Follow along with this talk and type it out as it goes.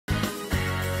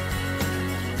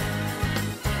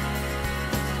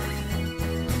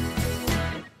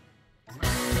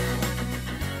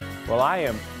Well, I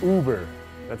am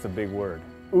that's a big word,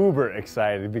 uber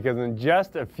excited, because in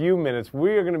just a few minutes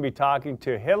we are going to be talking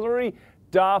to Hilary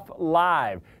Duff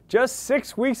live. Just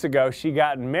 6 weeks ago she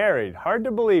got married. Hard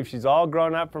to believe she's all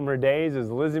grown up from her days as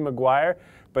Lizzie McGuire,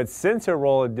 but since her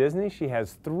role at Disney she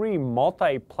has 3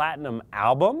 multi-platinum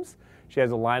albums. She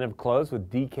has a line of clothes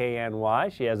with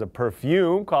DKNY. She has a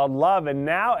perfume called Love, and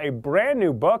now a brand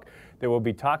new book that we'll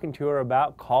be talking to her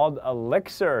about called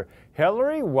Elixir.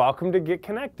 Hilary, welcome to Get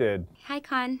Connected. Hi,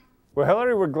 Conn. Well,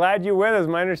 Hilary, we're glad you're with us.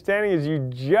 My understanding is you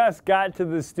just got to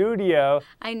the studio.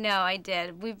 I know, I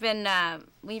did. We've been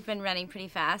running pretty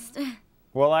fast.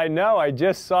 Well, I know. I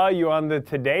just saw you on the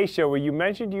Today Show where you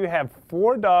mentioned you have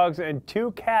 4 dogs and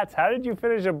 2 cats. How did you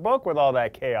finish a book with all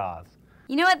that chaos?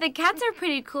 You know what? The cats are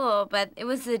pretty cool, but it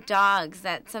was the dogs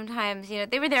that sometimes,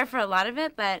 they were there for a lot of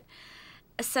it, but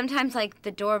sometimes, like,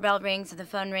 the doorbell rings or the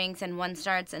phone rings and one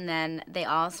starts and then they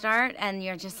all start and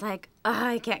you're just like, oh,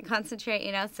 I can't concentrate,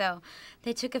 So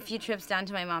they took a few trips down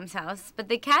to my mom's house. But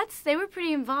the cats, they were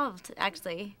pretty involved,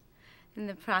 actually, in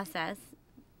the process.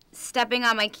 Stepping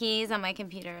on my keys on my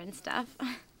computer and stuff.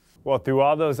 Well, through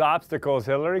all those obstacles,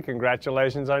 Hilary,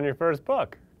 congratulations on your first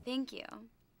book. Thank you.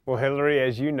 Well, Hilary,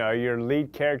 as you know, your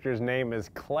lead character's name is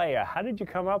Clea. How did you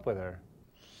come up with her?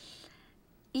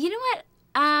 You know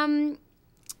what?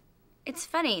 It's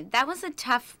funny. That was a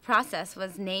tough process,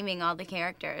 was naming all the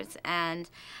characters. And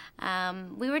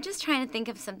we were just trying to think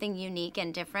of something unique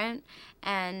and different.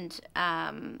 And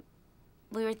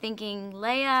we were thinking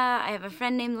Leia. I have a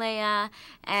friend named Leia.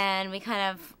 And we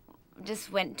kind of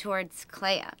just went towards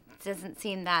Clea. It doesn't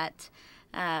seem that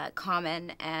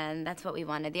common, and that's what we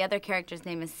wanted. The other character's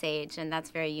name is Sage, and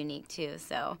that's very unique too.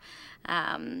 So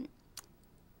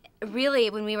really,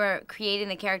 when we were creating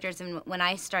the characters and when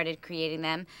I started creating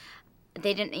them,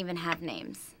 they didn't even have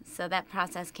names. So that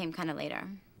process came kind of later.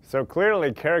 So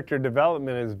clearly, character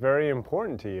development is very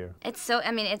important to you. It's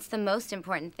the most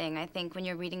important thing. I think when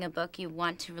you're reading a book, you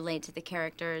want to relate to the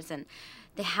characters, and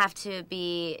they have to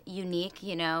be unique,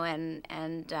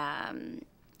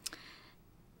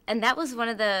 and that was one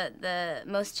of the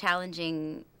most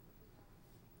challenging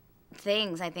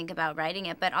things, I think, about writing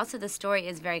it. But also the story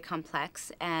is very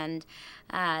complex, and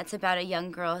it's about a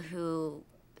young girl who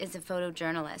is a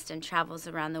photojournalist and travels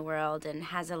around the world and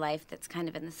has a life that's kind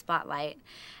of in the spotlight.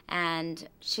 And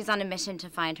she's on a mission to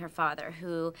find her father,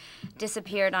 who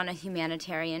disappeared on a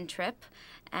humanitarian trip.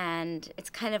 And it's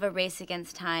kind of a race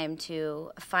against time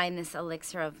to find this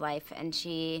elixir of life. And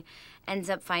she ends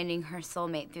up finding her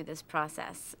soulmate through this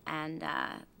process. And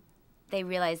they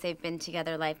realize they've been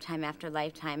together lifetime after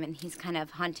lifetime, and he's kind of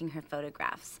haunting her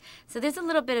photographs. So there's a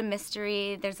little bit of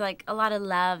mystery. There's like a lot of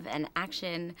love and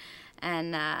action,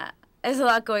 and there's a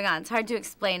lot going on. It's hard to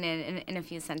explain in a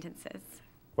few sentences.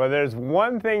 Well, there's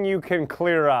one thing you can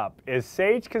clear up. Is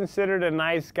Sage considered a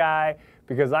nice guy?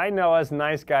 Because I know us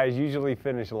nice guys usually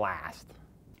finish last.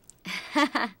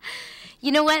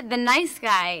 You know what? The nice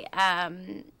guy,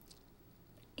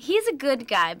 he's a good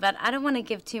guy, but I don't want to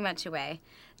give too much away.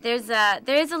 There is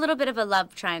a little bit of a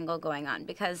love triangle going on,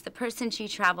 because the person she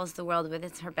travels the world with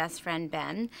is her best friend,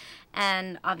 Ben,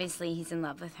 and obviously he's in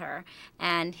love with her,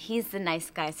 and he's the nice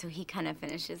guy, so he kind of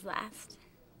finishes last.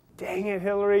 Dang it,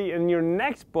 Hilary. In your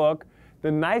next book,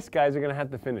 the nice guys are going to have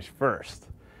to finish first.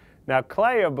 Now,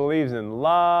 Clea believes in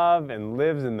love and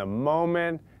lives in the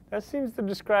moment. That seems to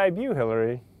describe you,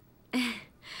 Hilary.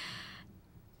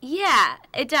 Yeah,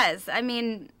 it does. I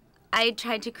mean, I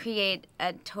tried to create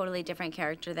a totally different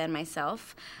character than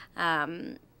myself,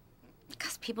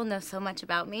 because people know so much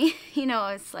about me.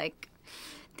 It's like,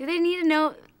 do they need to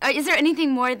know? Is there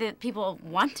anything more that people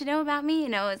want to know about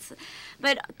me?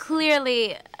 But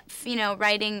clearly,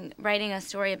 writing a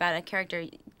story about a character,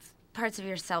 parts of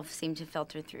yourself seem to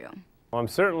filter through. Well, I'm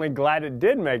certainly glad it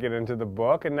did make it into the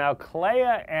book. And now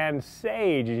Clea and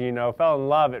Sage, fell in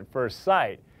love at first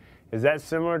sight. Is that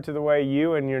similar to the way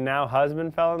you and your now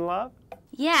husband fell in love?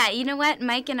 Yeah, you know what?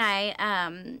 Mike and I,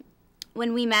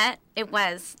 when we met, it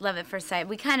was love at first sight.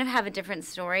 We kind of have a different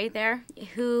story there.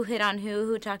 Who hit on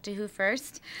who talked to who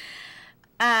first.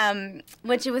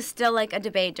 Which it was still like a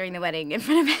debate during the wedding in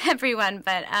front of everyone.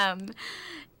 But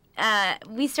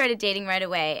we started dating right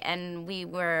away, and we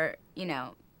were,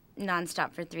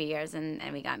 nonstop for 3 years, and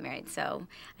we got married. So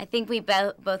I think we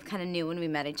both kind of knew when we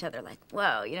met each other, like,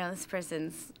 whoa, this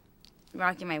person's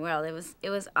rocking my world. It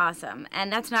was awesome.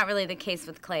 And that's not really the case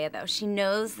with Clea, though. She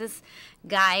knows this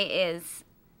guy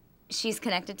she's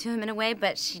connected to him in a way,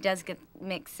 but she does get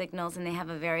mixed signals, and they have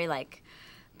a very, like,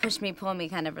 push me, pull me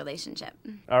kind of relationship.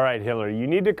 All right, Hilary, you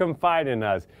need to confide in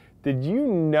us. Did you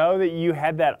know that you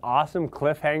had that awesome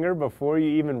cliffhanger before you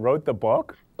even wrote the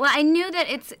book? Well, I knew that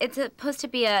it's supposed to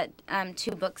be a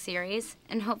 2-book series,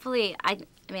 and hopefully, I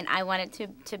mean, I want it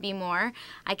to be more.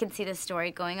 I can see the story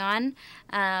going on.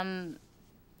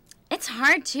 It's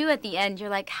hard, too, at the end. You're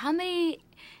like, how many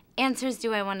answers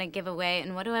do I want to give away,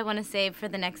 and what do I want to save for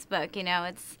the next book? You know,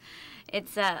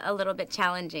 it's a little bit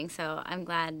challenging, so I'm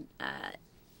glad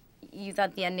you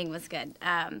thought the ending was good.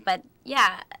 But,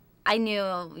 yeah, I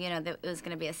knew, you know, that it was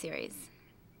going to be a series.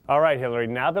 All right, Hilary,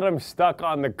 now that I'm stuck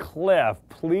on the cliff,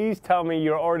 please tell me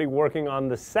you're already working on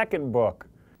the second book.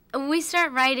 We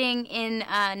start writing in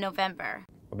November.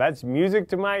 Well, that's music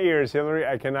to my ears, Hilary.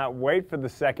 I cannot wait for the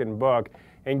second book.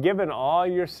 And given all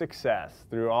your success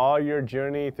through all your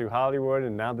journey through Hollywood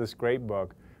and now this great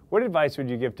book, what advice would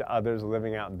you give to others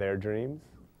living out their dreams?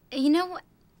 You know,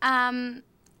 I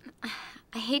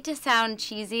hate to sound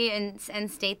cheesy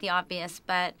and state the obvious,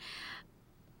 but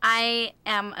I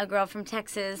am a girl from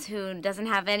Texas who doesn't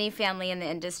have any family in the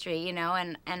industry, you know,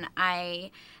 and I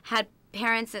had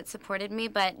parents that supported me,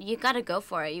 but you got to go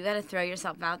for it. You got to throw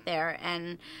yourself out there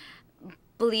and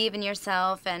believe in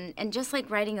yourself, and just like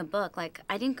writing a book, like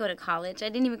I didn't go to college, I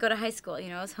didn't even go to high school, you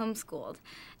know, I was homeschooled,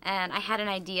 and I had an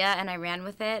idea and I ran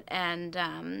with it, and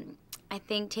I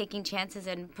think taking chances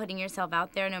and putting yourself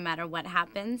out there no matter what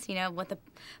happens, you know, what the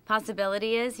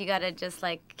possibility is, you got to just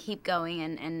like keep going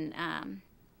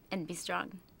and be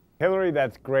strong. Hilary,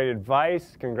 that's great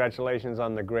advice. Congratulations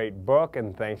on the great book,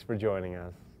 and thanks for joining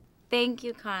us. Thank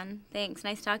you, Conn. Thanks.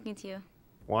 Nice talking to you.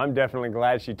 Well, I'm definitely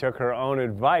glad she took her own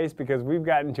advice because we've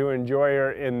gotten to enjoy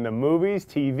her in the movies,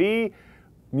 TV,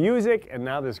 music, and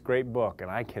now this great book. And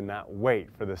I cannot wait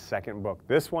for the second book.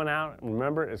 This one out,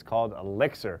 remember, is called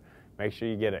Elixir. Make sure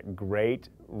you get a great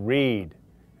read.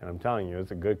 And I'm telling you,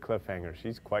 it's a good cliffhanger.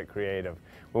 She's quite creative.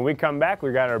 When we come back,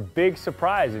 we got our big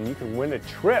surprise, and you can win a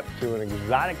trip to an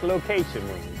exotic location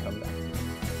when we come back.